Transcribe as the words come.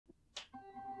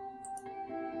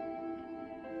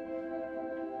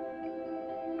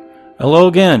Hello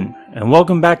again, and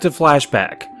welcome back to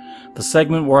Flashback, the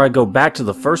segment where I go back to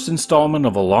the first installment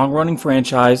of a long-running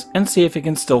franchise and see if it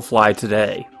can still fly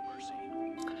today.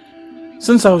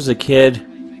 Since I was a kid,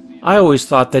 I always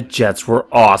thought that jets were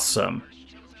awesome.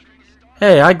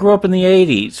 Hey, I grew up in the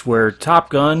 80s, where Top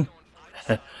Gun,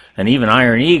 and even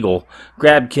Iron Eagle,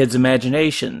 grabbed kids'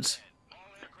 imaginations.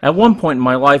 At one point in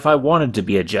my life, I wanted to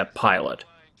be a jet pilot.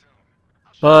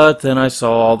 But then I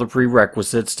saw all the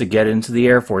prerequisites to get into the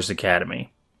Air Force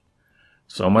Academy.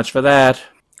 So much for that.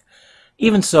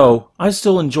 Even so, I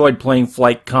still enjoyed playing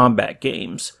flight combat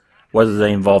games, whether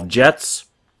they involved jets,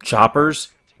 choppers,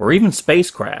 or even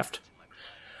spacecraft.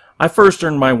 I first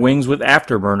earned my wings with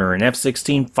Afterburner and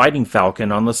F-16 Fighting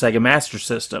Falcon on the Sega Master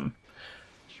System.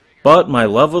 But my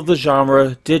love of the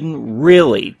genre didn't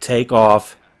really take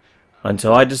off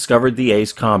until I discovered the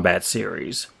Ace Combat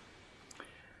series.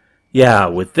 Yeah,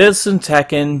 with this and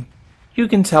Tekken, you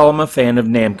can tell I'm a fan of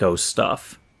Namco's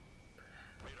stuff.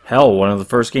 Hell, one of the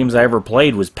first games I ever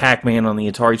played was Pac-Man on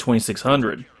the Atari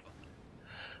 2600.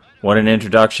 What an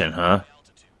introduction, huh?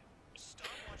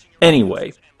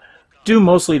 Anyway, due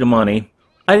mostly to money,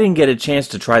 I didn't get a chance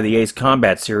to try the Ace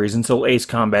Combat series until Ace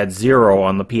Combat Zero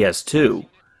on the PS2.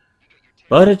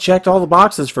 But it checked all the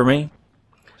boxes for me.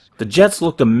 The jets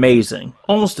looked amazing,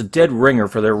 almost a dead ringer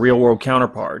for their real-world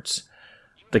counterparts.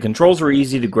 The controls were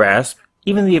easy to grasp,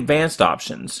 even the advanced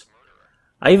options.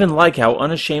 I even like how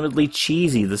unashamedly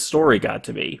cheesy the story got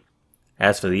to be.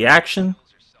 As for the action,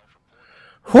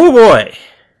 whoo boy!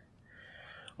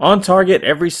 On target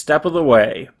every step of the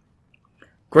way.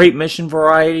 Great mission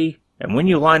variety, and when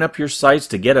you line up your sights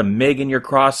to get a MiG in your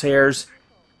crosshairs,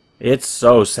 it's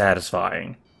so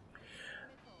satisfying.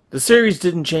 The series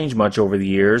didn't change much over the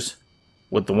years,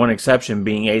 with the one exception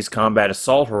being Ace Combat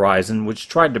Assault Horizon, which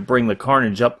tried to bring the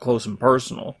carnage up close and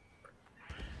personal.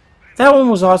 That one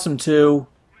was awesome too,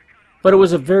 but it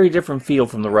was a very different feel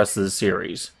from the rest of the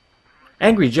series.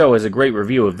 Angry Joe has a great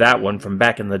review of that one from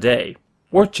back in the day,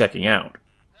 worth checking out.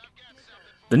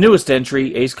 The newest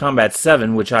entry, Ace Combat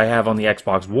 7, which I have on the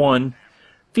Xbox One,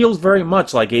 feels very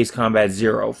much like Ace Combat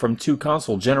Zero from 2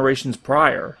 console generations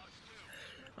prior.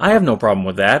 I have no problem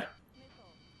with that.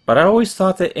 But I always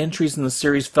thought that entries in the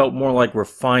series felt more like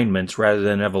refinements rather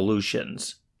than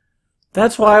evolutions.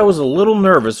 That's why I was a little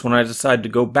nervous when I decided to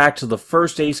go back to the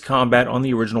first Ace Combat on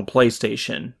the original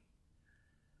PlayStation.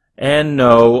 And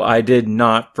no, I did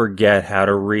not forget how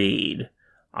to read.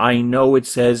 I know it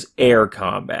says Air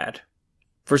Combat.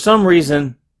 For some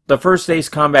reason, the first Ace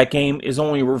Combat game is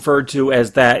only referred to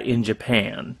as that in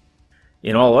Japan.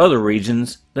 In all other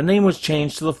regions, the name was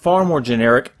changed to the far more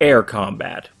generic Air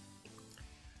Combat.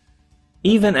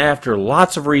 Even after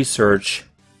lots of research,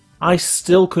 I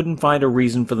still couldn't find a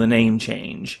reason for the name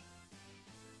change.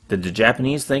 Did the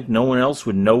Japanese think no one else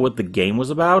would know what the game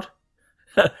was about?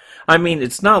 I mean,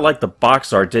 it's not like the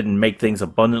box art didn't make things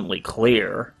abundantly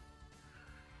clear.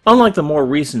 Unlike the more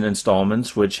recent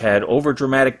installments, which had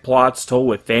overdramatic plots told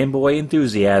with fanboy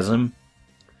enthusiasm,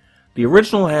 the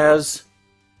original has,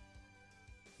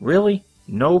 really,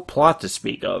 no plot to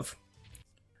speak of.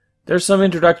 There's some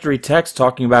introductory text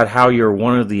talking about how you're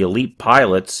one of the elite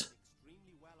pilots.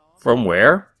 From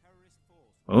where?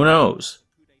 Who knows?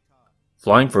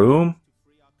 Flying for whom?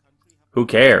 Who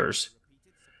cares?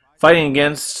 Fighting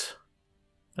against...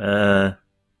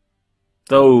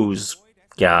 those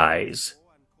guys.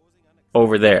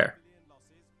 Over there.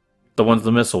 The ones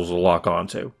the missiles will lock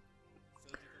onto.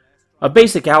 A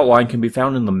basic outline can be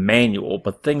found in the manual,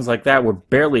 but things like that were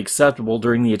barely acceptable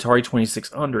during the Atari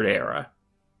 2600 era.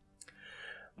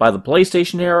 By the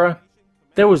PlayStation era,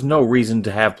 there was no reason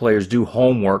to have players do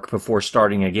homework before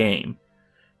starting a game.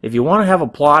 If you want to have a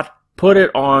plot, put it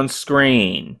on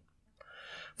screen.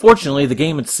 Fortunately, the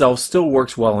game itself still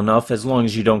works well enough as long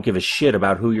as you don't give a shit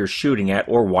about who you're shooting at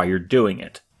or why you're doing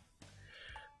it.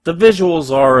 The visuals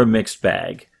are a mixed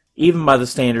bag, even by the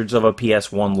standards of a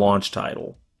PS1 launch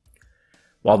title.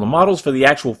 While the models for the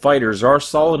actual fighters are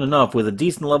solid enough with a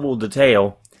decent level of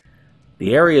detail,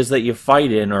 the areas that you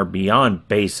fight in are beyond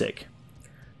basic.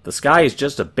 The sky is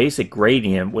just a basic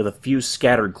gradient with a few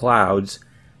scattered clouds,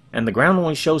 and the ground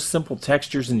only shows simple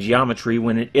textures and geometry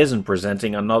when it isn't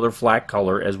presenting another flat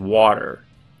color as water.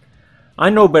 I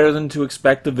know better than to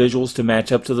expect the visuals to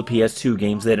match up to the PS2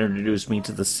 games that introduced me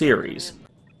to the series.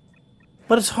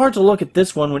 But it's hard to look at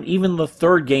this one when even the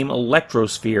third game,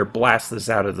 Electrosphere, blasts this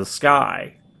out of the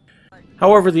sky.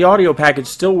 However, the audio package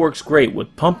still works great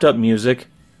with pumped up music,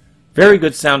 very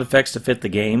good sound effects to fit the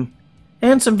game,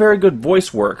 and some very good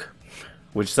voice work,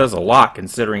 which says a lot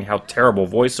considering how terrible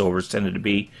voiceovers tended to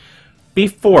be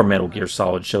before Metal Gear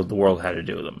Solid showed the world how to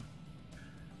do them.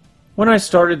 When I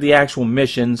started the actual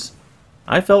missions,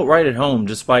 I felt right at home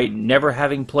despite never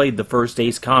having played the first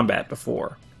Ace Combat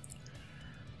before.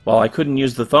 While I couldn't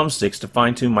use the thumbsticks to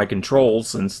fine-tune my controls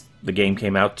since the game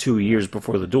came out 2 years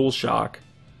before the DualShock,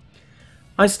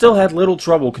 I still had little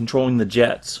trouble controlling the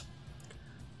jets.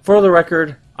 For the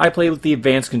record, I played with the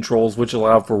advanced controls which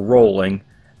allowed for rolling,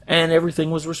 and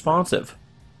everything was responsive.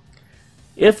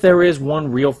 If there is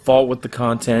one real fault with the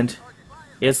content,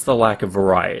 it's the lack of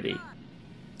variety.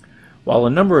 While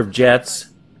a number of jets,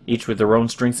 each with their own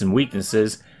strengths and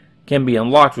weaknesses, can be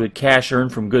unlocked with cash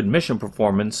earned from good mission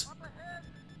performance,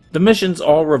 the missions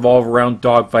all revolve around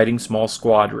dogfighting small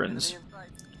squadrons.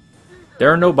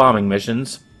 There are no bombing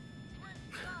missions.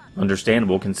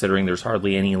 Understandable considering there's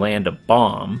hardly any land to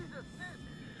bomb.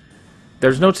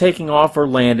 There's no taking off or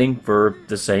landing for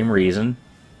the same reason.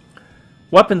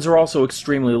 Weapons are also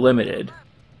extremely limited.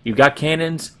 You've got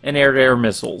cannons and air-to-air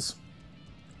missiles.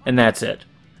 And that's it.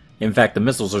 In fact, the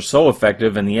missiles are so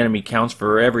effective and the enemy counts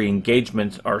for every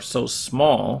engagement are so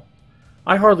small,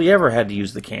 I hardly ever had to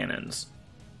use the cannons.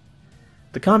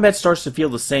 The combat starts to feel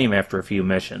the same after a few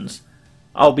missions,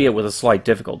 albeit with a slight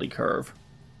difficulty curve.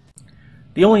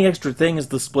 The only extra thing is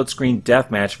the split-screen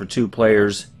deathmatch for 2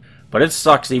 players, but it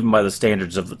sucks even by the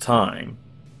standards of the time.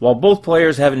 While both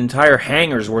players have an entire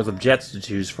hangar's worth of jets to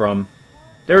choose from,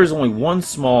 there is only one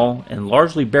small and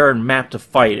largely barren map to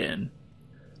fight in.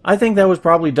 I think that was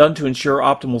probably done to ensure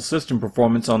optimal system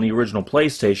performance on the original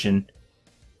PlayStation,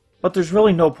 but there's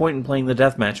really no point in playing the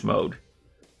deathmatch mode.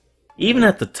 Even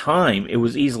at the time, it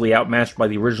was easily outmatched by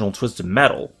the original Twisted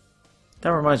Metal.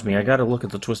 That reminds me, I gotta look at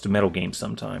the Twisted Metal game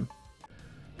sometime.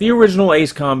 The original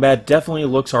Ace Combat definitely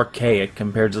looks archaic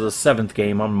compared to the 7th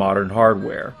game on modern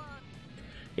hardware.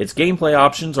 Its gameplay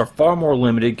options are far more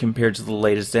limited compared to the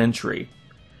latest entry.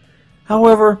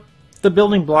 However, the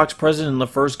building blocks present in the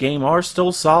first game are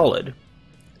still solid.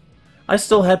 I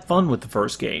still had fun with the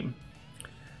first game.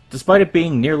 Despite it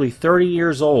being nearly 30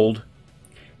 years old,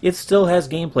 it still has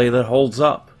gameplay that holds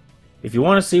up. If you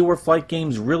want to see where flight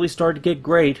games really start to get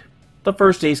great, the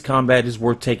first Ace Combat is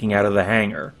worth taking out of the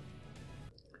hangar.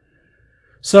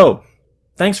 So,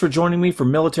 thanks for joining me for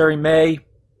Military May,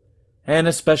 and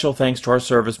a special thanks to our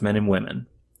servicemen and women.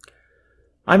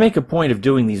 I make a point of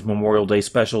doing these Memorial Day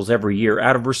specials every year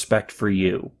out of respect for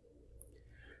you.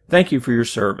 Thank you for your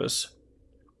service.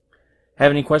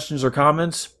 Have any questions or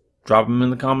comments? Drop them in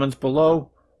the comments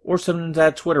below, or send them to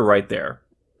that Twitter right there.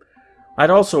 I'd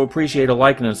also appreciate a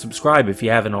like and a subscribe if you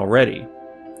haven't already.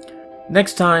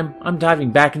 Next time, I'm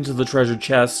diving back into the treasure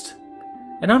chest,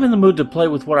 and I'm in the mood to play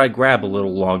with what I grab a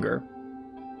little longer.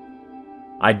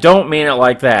 I don't mean it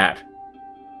like that,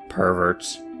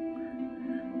 perverts.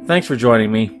 Thanks for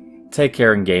joining me. Take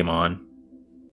care and game on.